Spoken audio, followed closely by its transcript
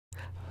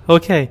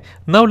Okay,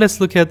 now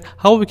let's look at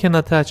how we can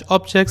attach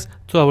objects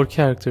to our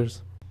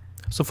characters.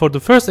 So for the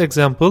first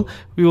example,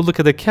 we will look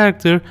at a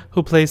character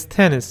who plays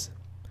tennis,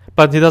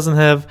 but he doesn't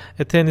have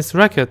a tennis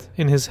racket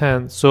in his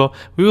hand. So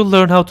we will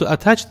learn how to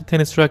attach the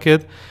tennis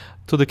racket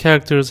to the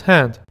character's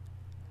hand.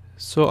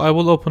 So I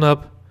will open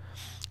up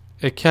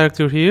a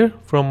character here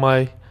from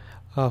my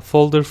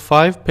folder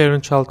 5,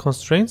 parent-child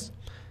constraints.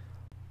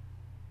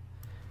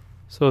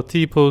 So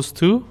T pose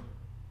 2,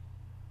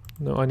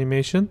 no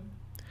animation.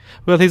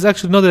 Well, he's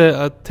actually not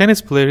a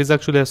tennis player, he's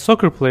actually a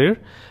soccer player,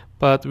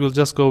 but we'll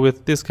just go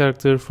with this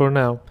character for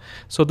now.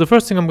 So the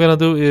first thing I'm going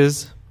to do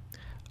is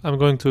I'm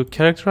going to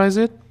characterize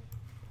it.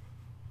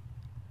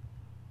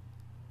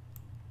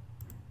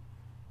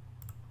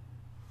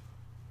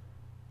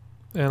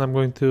 And I'm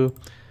going to,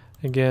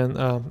 again,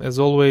 as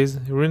always,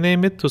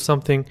 rename it to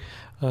something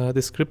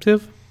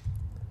descriptive.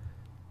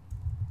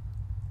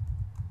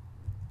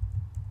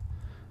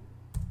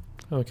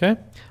 Okay,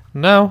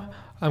 now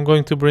I'm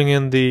going to bring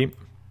in the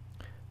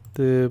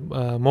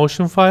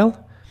motion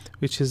file,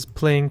 which is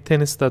playing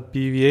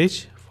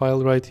tennis.bvh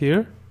file right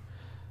here.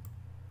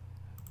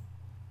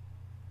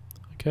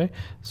 Okay,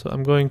 so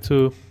I'm going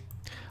to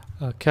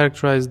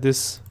characterize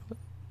this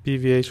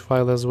bvh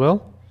file as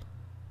well.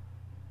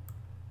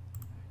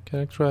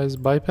 Characterize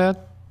biped,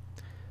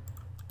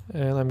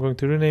 and I'm going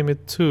to rename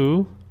it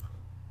to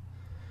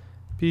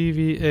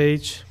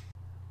bvh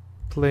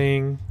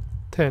playing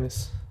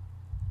tennis.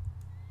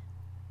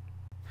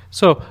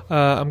 So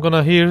I'm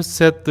gonna here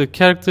set the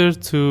character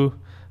to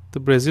the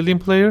Brazilian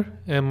player,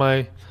 and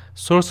my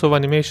source of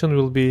animation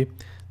will be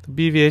the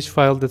bvh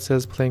file that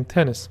says playing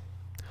tennis.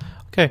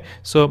 Okay,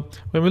 so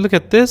when we look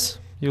at this,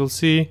 you'll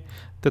see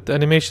that the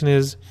animation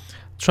is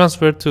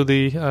transferred to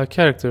the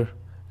character,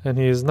 and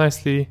he is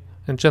nicely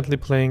and gently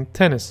playing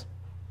tennis.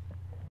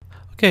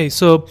 Okay,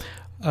 so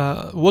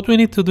what we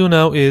need to do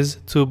now is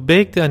to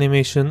bake the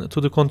animation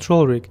to the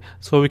control rig,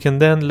 so we can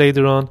then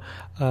later on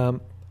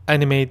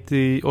animate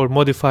or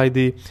modify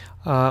the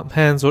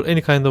hands or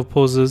any kind of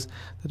poses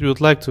that we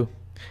would like to.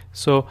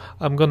 So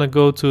I'm gonna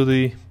go to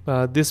the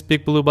this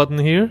big blue button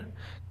here,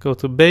 go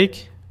to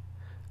bake,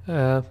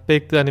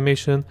 bake the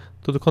animation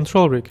to the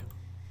control rig,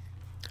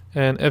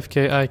 and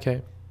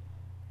FKIK.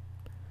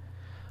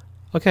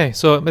 Okay,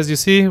 so as you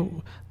see,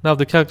 now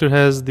the character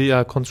has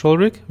the control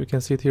rig. We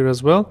can see it here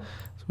as well.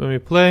 So when we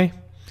play,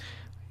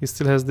 he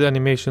still has the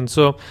animation.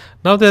 So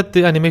now that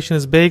the animation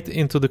is baked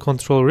into the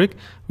control rig,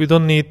 we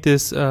don't need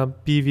this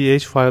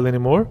bvh file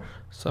anymore.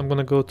 So I'm going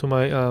to go to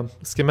my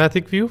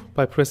schematic view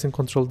by pressing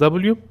Ctrl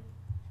W.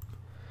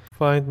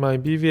 Find my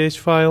bvh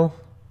file.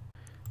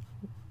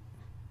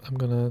 I'm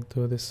going to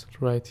do this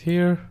right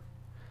here.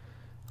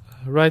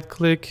 Right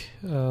click,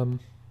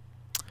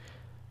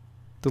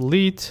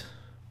 delete,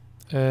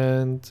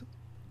 and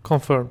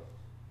confirm.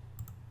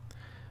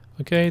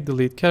 Okay,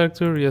 delete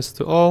character, yes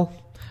to all,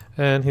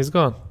 and he's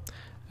gone.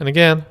 And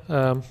again,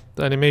 the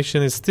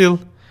animation is still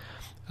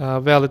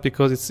valid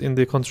because it's in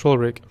the control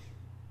rig.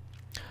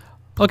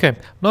 Okay,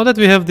 now that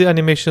we have the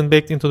animation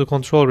baked into the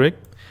control rig,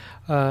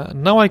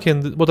 now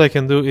what I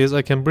can do is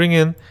I can bring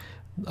in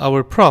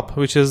our prop,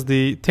 which is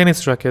the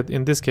tennis racket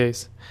in this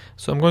case.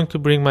 So I'm going to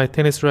bring my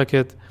tennis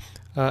racket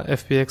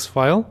FBX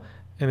file,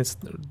 and it's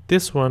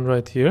this one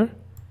right here.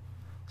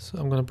 So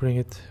I'm going to bring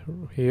it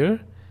here.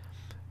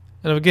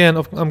 And again,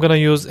 I'm going to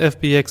use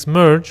FBX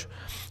merge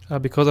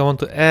because I want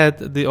to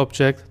add the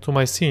object to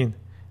my scene.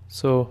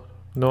 So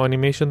no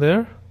animation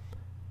there.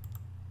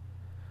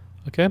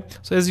 Okay,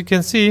 so as you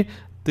can see,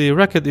 the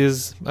racket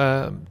is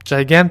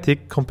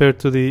gigantic compared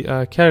to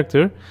the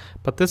character,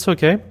 but that's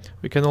okay.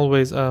 We can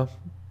always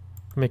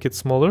make it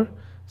smaller.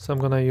 So I'm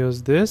going to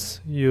use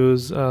this,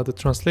 use the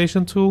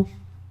translation tool.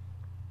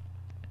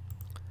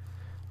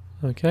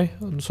 Okay,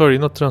 sorry,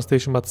 not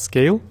translation, but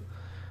scale,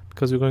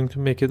 because we're going to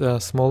make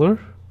it smaller.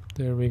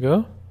 There we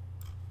go.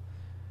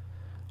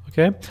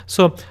 Okay,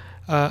 so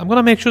I'm going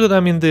to make sure that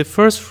I'm in the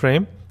first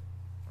frame,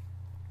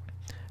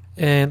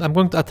 and I'm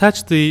going to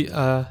attach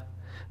the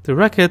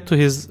racket to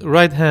his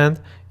right hand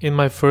in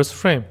my first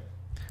frame.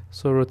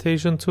 So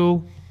rotation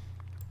tool.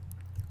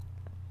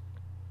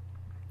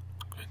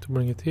 I'm going to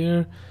bring it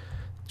here.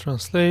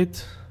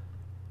 Translate.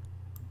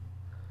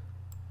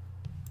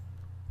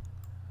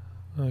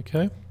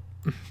 Okay.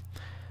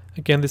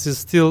 Again, this is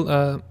still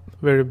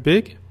very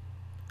big,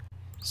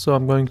 so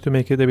I'm going to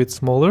make it a bit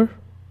smaller.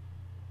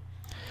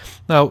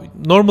 Now,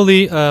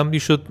 normally you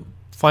should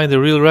find a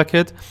real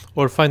racket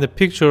or find a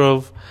picture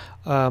of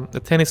a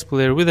tennis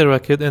player with a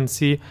racket and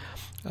see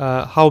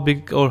how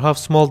big or how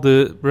small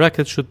the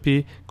racket should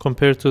be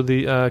compared to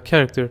the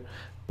character.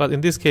 But in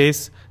this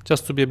case,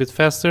 just to be a bit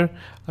faster,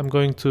 I'm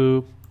going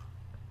to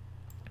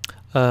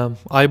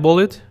eyeball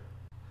it.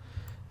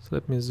 So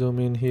let me zoom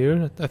in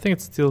here. I think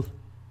it's still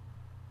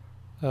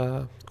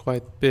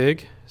quite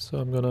big, so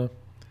I'm gonna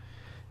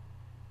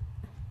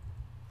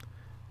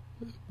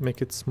make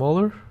it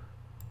smaller.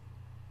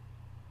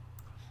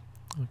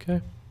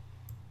 Okay.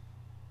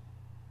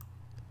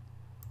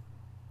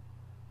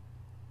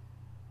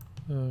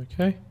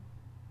 Okay.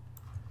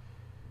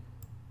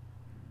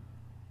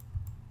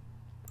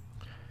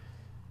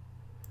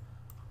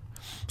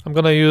 I'm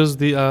gonna use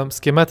the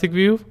schematic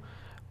view,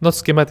 not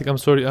schematic, I'm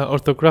sorry,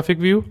 orthographic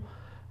view.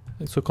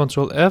 So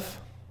Control F.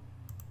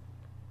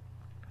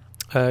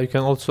 You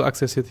can also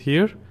access it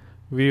here.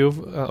 View of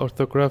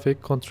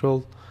orthographic,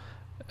 Control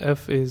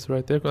F is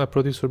right there.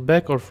 Producer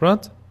back or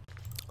front.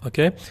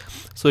 Okay,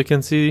 so you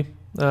can see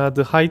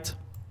the height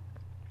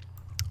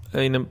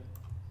in a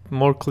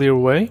more clear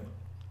way.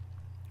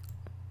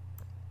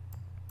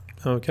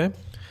 Okay,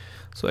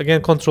 so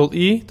again Control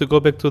E to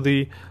go back to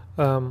the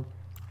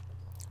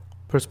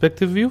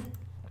perspective view.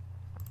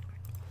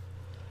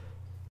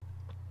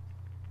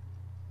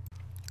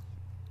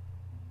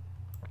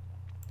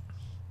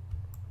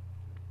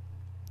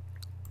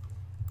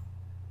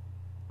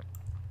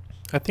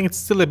 I think it's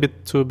still a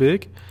bit too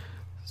big,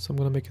 so I'm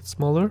gonna make it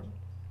smaller.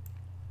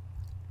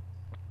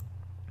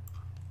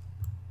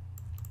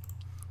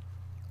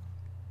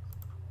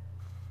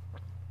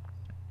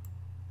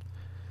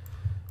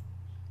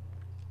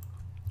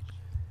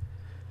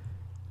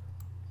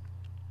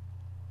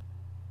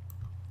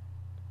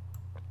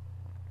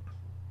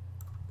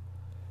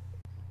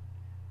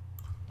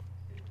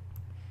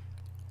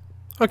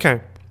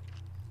 Okay,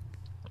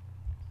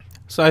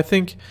 so I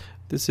think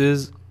this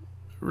is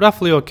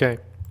roughly okay.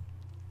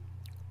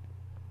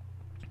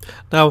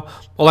 Now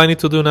all I need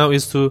to do now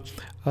is to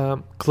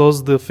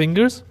close the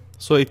fingers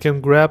so it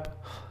can grab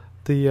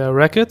the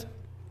racket,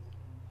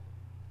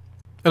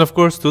 and of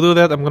course to do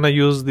that I'm gonna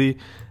use the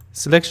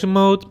selection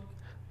mode,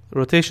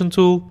 rotation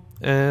tool,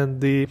 and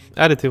the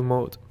additive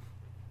mode.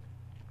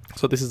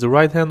 So this is the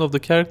right hand of the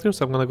character,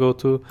 so I'm gonna go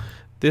to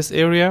this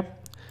area,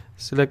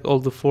 select all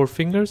the 4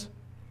 fingers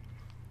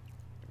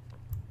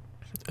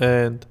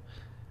and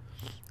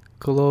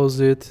close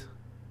it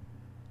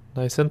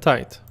nice and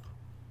tight.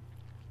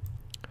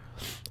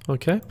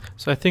 Okay,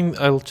 so I think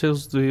I'll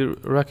choose the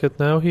racket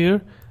now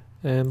here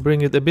and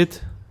bring it a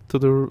bit to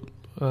the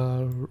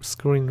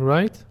screen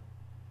right.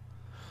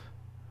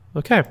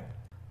 Okay,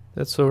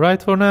 that's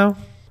alright for now.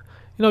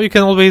 You know, you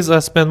can always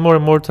spend more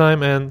and more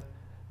time and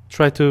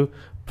try to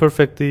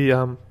perfect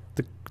the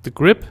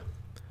grip,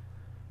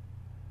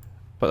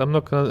 but I'm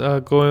not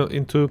gonna go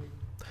into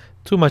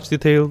too much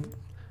detail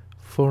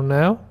for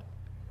now.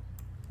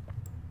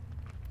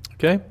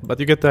 Okay, but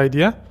you get the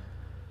idea.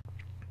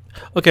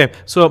 Okay,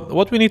 so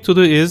what we need to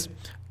do is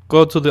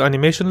go to the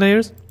animation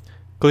layers,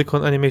 click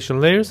on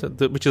animation layers,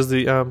 which is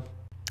the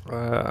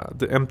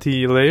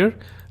empty layer.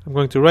 I'm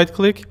going to right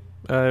click,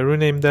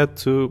 rename that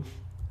to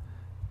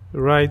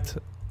right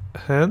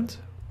hand.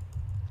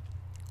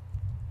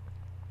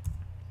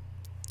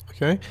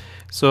 Okay,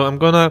 so I'm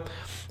gonna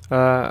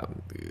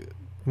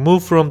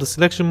move from the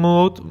selection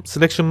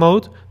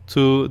mode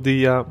to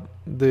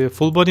the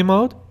full body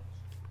mode,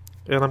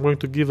 and I'm going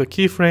to give a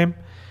keyframe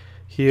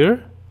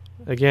here.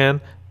 Again,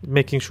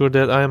 making sure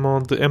that I am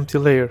on the empty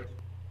layer.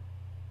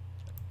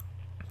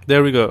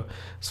 There we go.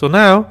 So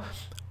now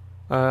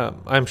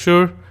I'm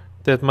sure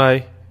that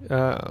my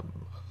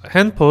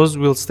hand pose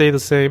will stay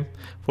the same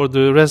for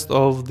the rest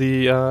of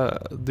the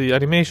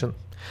animation.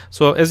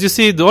 So as you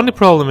see, the only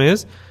problem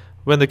is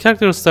when the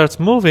character starts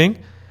moving,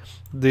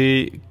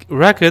 the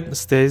racket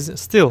stays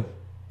still.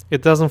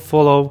 It doesn't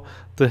follow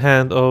the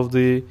hand of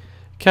the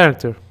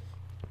character.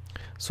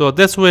 So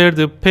that's where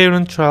the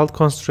parent-child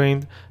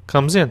constraint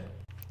comes in.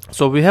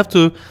 So we have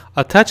to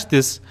attach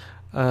this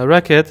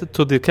racket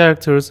to the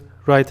character's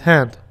right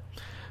hand.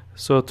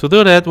 So to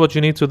do that, what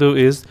you need to do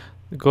is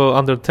go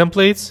under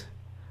templates,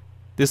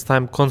 this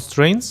time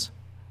constraints,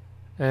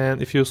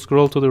 and if you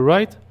scroll to the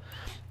right,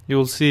 you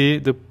will see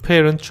the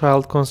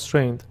parent-child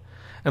constraint.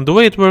 And the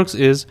way it works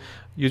is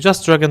you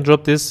just drag and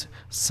drop this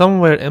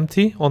somewhere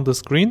empty on the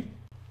screen.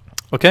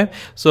 Okay,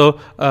 so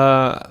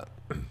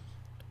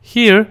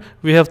here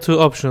we have 2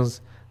 options,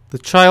 the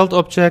child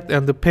object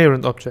and the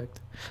parent object.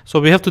 So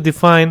we have to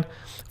define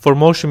for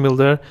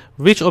MotionBuilder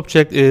which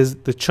object is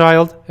the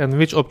child and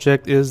which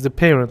object is the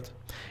parent.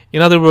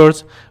 In other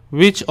words,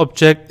 which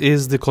object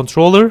is the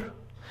controller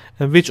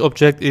and which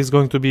object is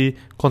going to be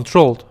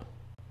controlled.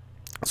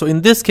 So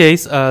in this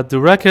case, the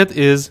racket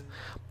is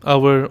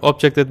our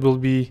object that will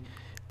be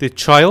the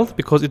child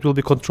because it will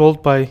be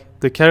controlled by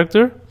the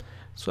character.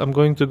 So I'm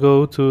going to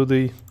go to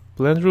the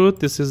blend root.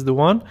 This is the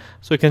one.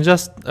 So you can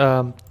just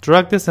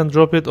drag this and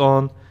drop it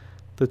on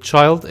the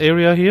child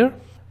area here.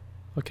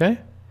 Okay.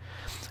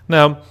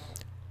 Now,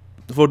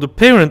 for the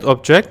parent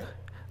object,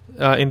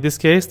 in this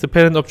case, the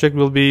parent object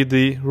will be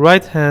the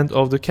right hand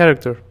of the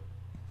character.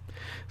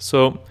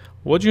 So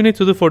what you need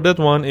to do for that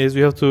one is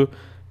you have to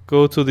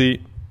go to the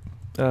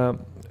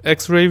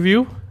X-ray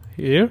view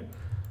here.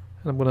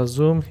 And I'm gonna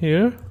zoom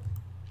here.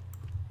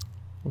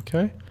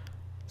 Okay.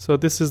 So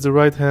this is the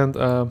right hand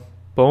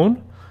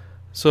bone.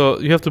 So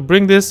you have to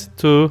bring this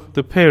to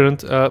the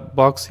parent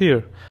box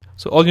here.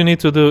 So all you need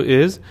to do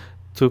is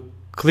to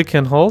click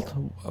and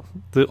hold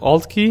the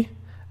Alt key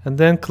and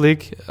then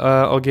click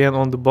again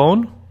on the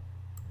bone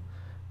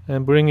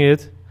and bring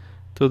it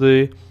to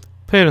the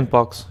parent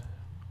box.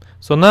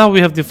 So now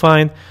we have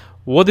defined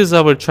what is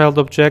our child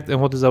object and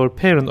what is our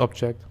parent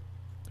object.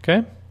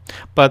 Okay,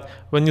 but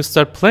when you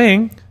start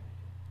playing,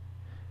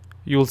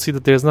 you will see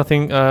that there's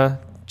nothing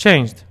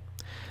changed.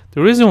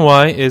 The reason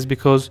why is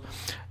because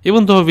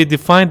even though we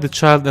defined the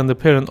child and the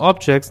parent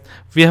objects,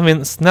 we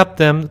haven't snapped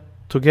them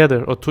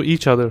together or to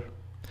each other.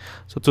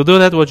 So to do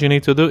that, what you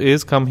need to do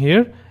is come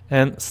here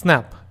and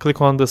snap.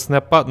 Click on the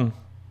snap button.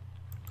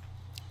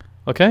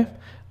 Okay,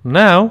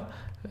 now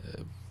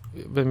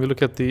when we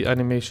look at the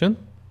animation,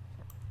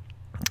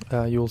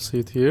 you will see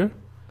it here.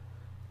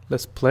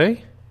 Let's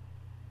play.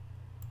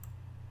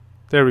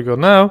 There we go.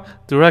 Now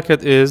the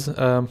racket is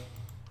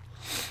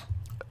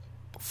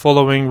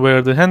following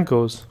where the hand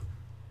goes.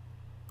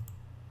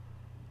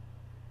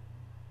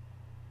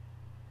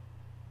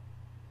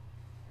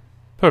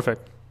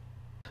 Perfect.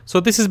 So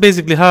this is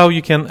basically how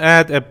you can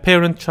add a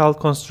parent-child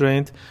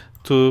constraint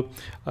to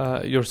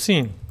your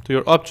scene, to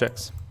your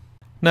objects.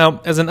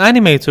 Now, as an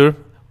animator,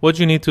 what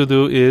you need to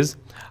do is,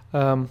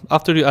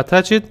 after you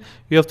attach it,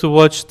 you have to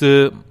watch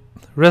the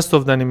rest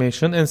of the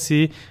animation and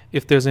see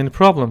if there's any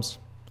problems,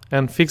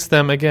 and fix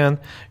them again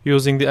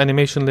using the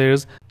animation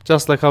layers,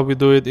 just like how we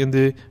do it in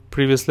the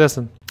previous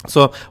lesson.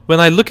 So when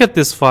I look at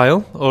this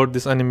file or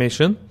this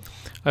animation,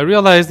 I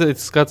realize that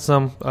it's got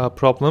some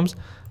problems,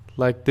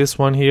 like this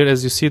one here.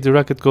 As you see, the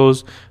racket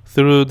goes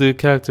through the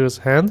character's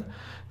hand.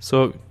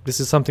 So this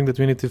is something that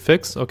we need to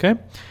fix. Okay,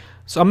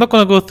 so I'm not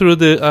going to go through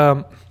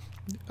the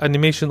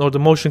animation or the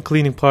motion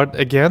cleaning part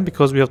again,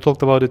 because we have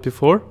talked about it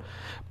before.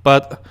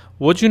 But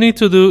what you need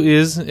to do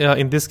is,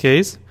 in this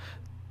case,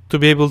 to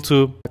be able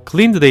to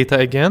clean the data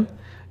again,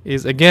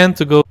 is again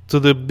to go to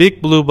the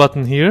big blue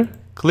button here,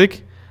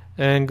 click,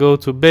 and go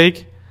to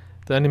bake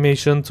the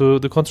animation to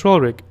the control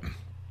rig.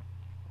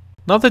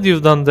 Now that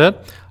you've done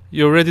that,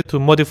 you're ready to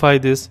modify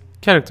this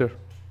character.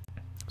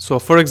 So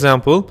for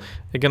example,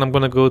 again, I'm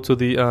going to go to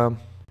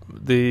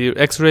the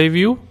X-ray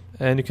view,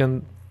 and you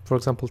can, for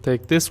example,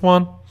 take this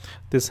one,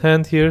 this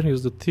hand here,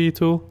 use the T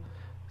tool,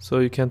 so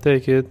you can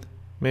take it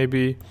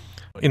maybe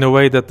in a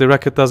way that the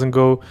racket doesn't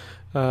go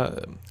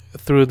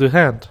through the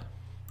hand.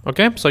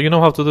 Okay, so you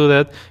know how to do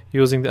that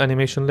using the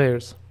animation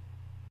layers.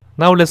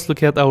 Now let's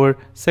look at our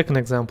second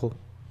example.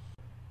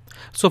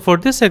 So for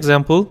this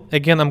example,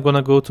 again, I'm going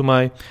to go to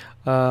my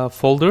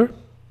folder.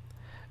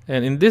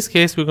 And in this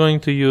case, we're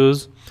going to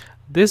use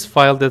this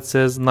file that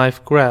says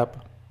knife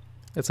grab.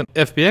 It's an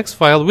FBX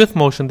file with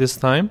motion this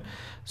time.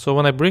 So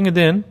when I bring it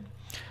in,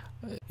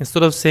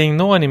 instead of saying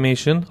no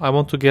animation, I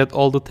want to get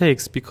all the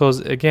takes,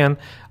 because again,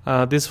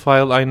 this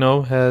file I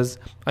know has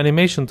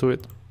animation to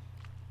it.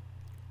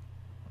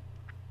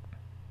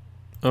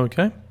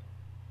 Okay.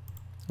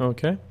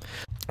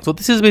 So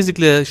this is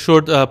basically a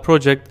short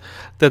project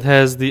that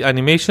has the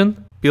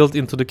animation built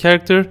into the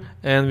character,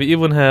 and we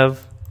even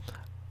have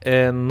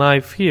a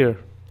knife here.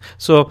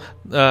 So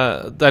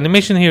the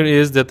animation here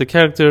is that the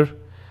character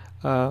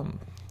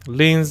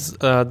leans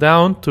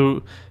down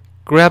to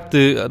grab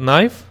the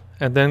knife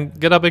and then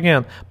get up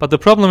again. But the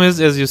problem is,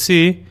 as you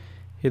see,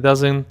 he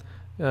doesn't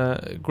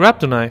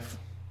grab the knife.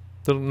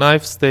 The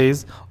knife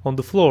stays on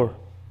the floor.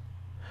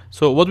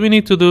 So what we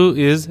need to do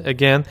is,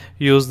 again,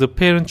 use the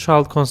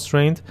parent-child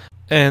constraint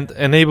and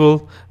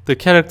enable the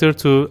character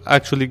to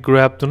actually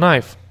grab the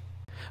knife.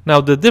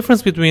 Now the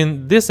difference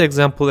between this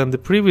example and the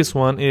previous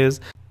one is,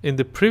 in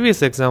the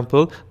previous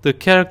example, the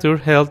character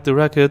held the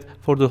racket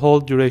for the whole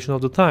duration of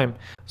the time.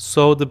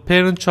 So the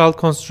parent-child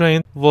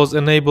constraint was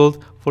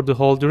enabled for the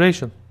whole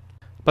duration.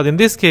 But in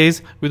this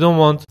case, we don't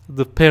want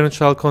the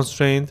parent-child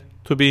constraint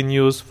to be in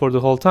use for the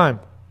whole time.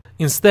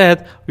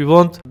 Instead, we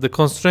want the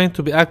constraint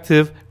to be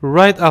active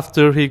right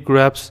after he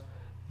grabs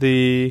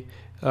the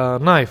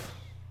knife,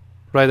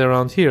 right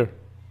around here.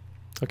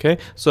 Okay,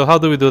 so how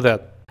do we do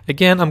that?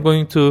 Again, I'm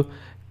going to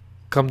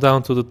come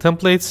down to the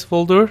templates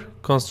folder,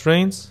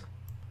 constraints,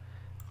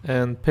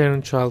 and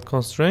parent-child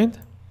constraint.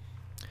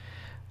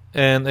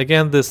 And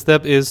again, the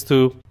step is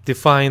to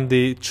define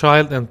the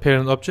child and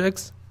parent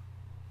objects.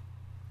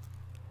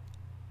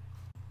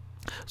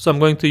 So I'm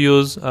going to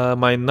use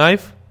my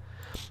knife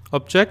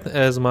object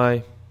as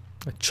my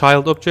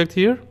child object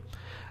here.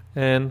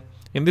 And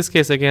in this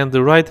case, again,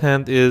 the right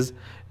hand is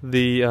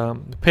the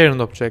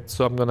parent object.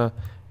 So I'm going to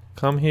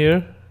come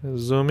here,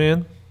 zoom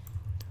in.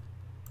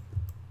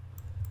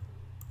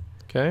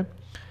 Okay.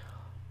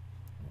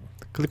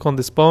 Click on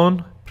this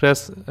bone,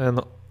 press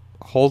and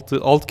hold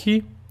the Alt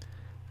key,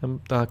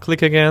 and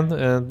click again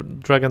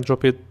and drag and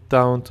drop it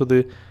down to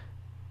the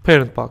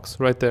parent box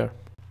right there.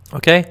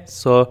 Okay,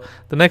 so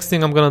the next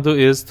thing I'm going to do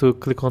is to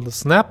click on the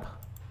snap.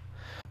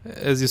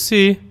 As you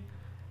see,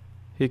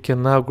 he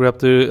can now grab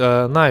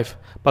the knife.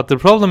 But the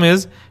problem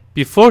is,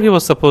 before he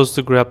was supposed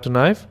to grab the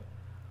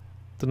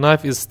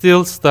knife is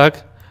still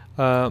stuck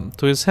to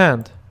his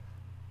hand.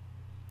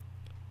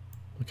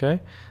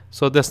 Okay,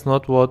 so that's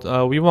not what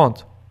we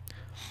want.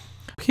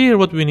 Here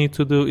what we need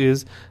to do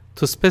is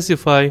to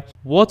specify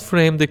what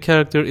frame the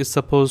character is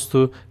supposed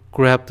to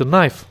grab the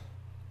knife.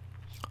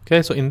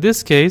 Okay, so in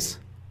this case,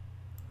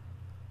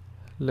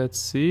 let's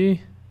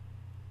see,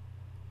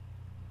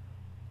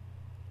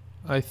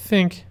 I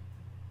think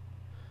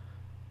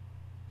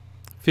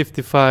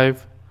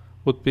 55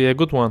 would be a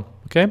good one.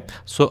 Okay,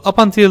 so up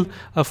until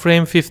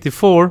frame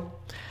 54,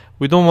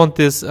 we don't want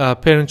this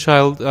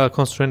parent-child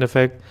constraint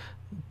effect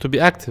to be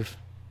active.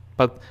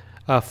 But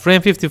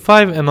frame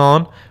 55 and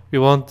on, we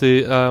want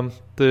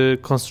the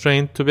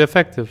constraint to be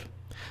effective.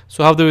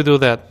 So how do we do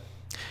that?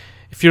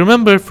 If you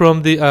remember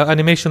from the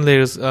animation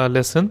layers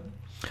lesson,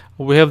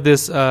 we have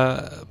this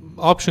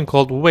option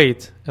called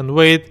weight, and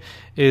weight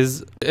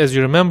is, as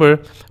you remember,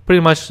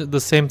 pretty much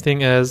the same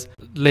thing as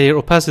layer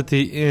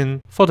opacity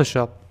in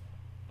Photoshop.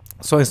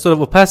 So instead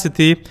of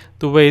opacity,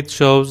 the weight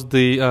shows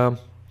the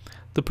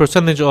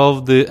percentage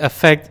of the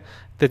effect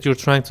that you're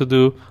trying to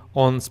do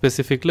on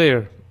specific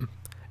layer.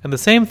 And the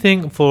same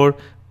thing for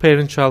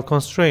parent-child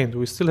constraint.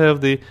 We still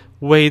have the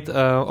weight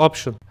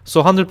option.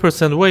 So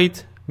 100%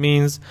 weight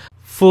means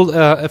full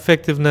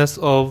effectiveness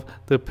of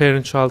the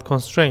parent-child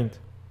constraint,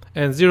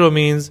 and 0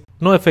 means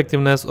no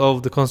effectiveness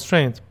of the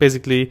constraint,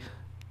 basically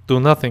do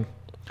nothing.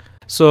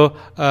 So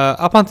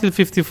up until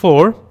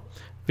 54,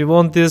 we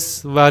want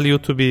this value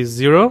to be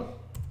 0.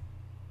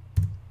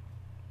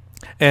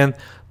 And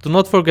do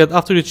not forget,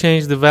 after you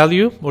change the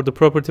value or the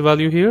property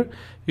value here,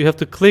 you have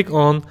to click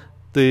on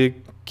the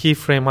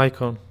keyframe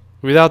icon.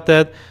 Without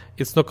that,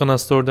 it's not gonna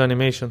store the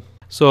animation.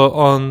 So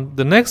on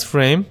the next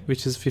frame,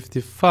 which is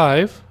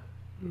 55,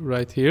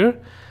 right here,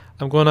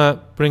 I'm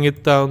gonna bring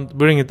it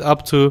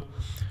up to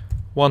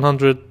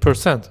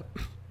 100%.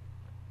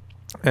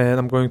 And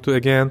I'm going to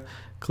again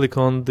click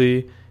on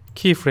the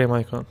keyframe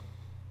icon.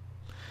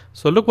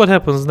 So look what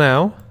happens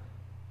now.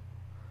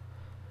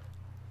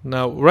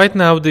 Right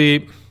now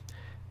the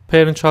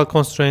parent-child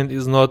constraint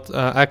is not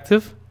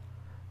active.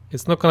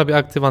 It's not going to be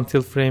active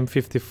until frame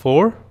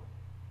 54.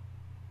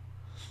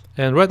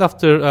 And right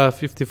after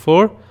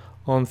 54,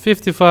 on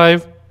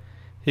 55,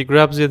 he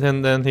grabs it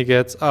and then he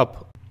gets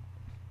up.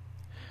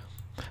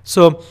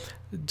 So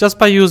just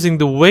by using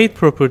the weight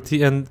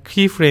property and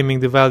keyframing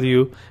the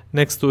value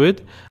next to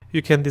it,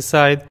 you can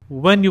decide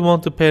when you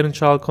want the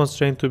parent-child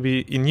constraint to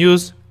be in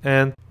use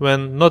and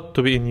when not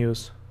to be in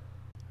use.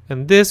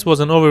 And this was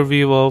an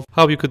overview of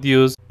how you could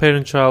use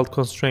parent-child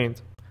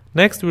constraint.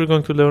 Next, we're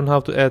going to learn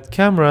how to add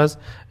cameras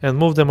and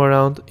move them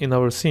around in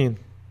our scene.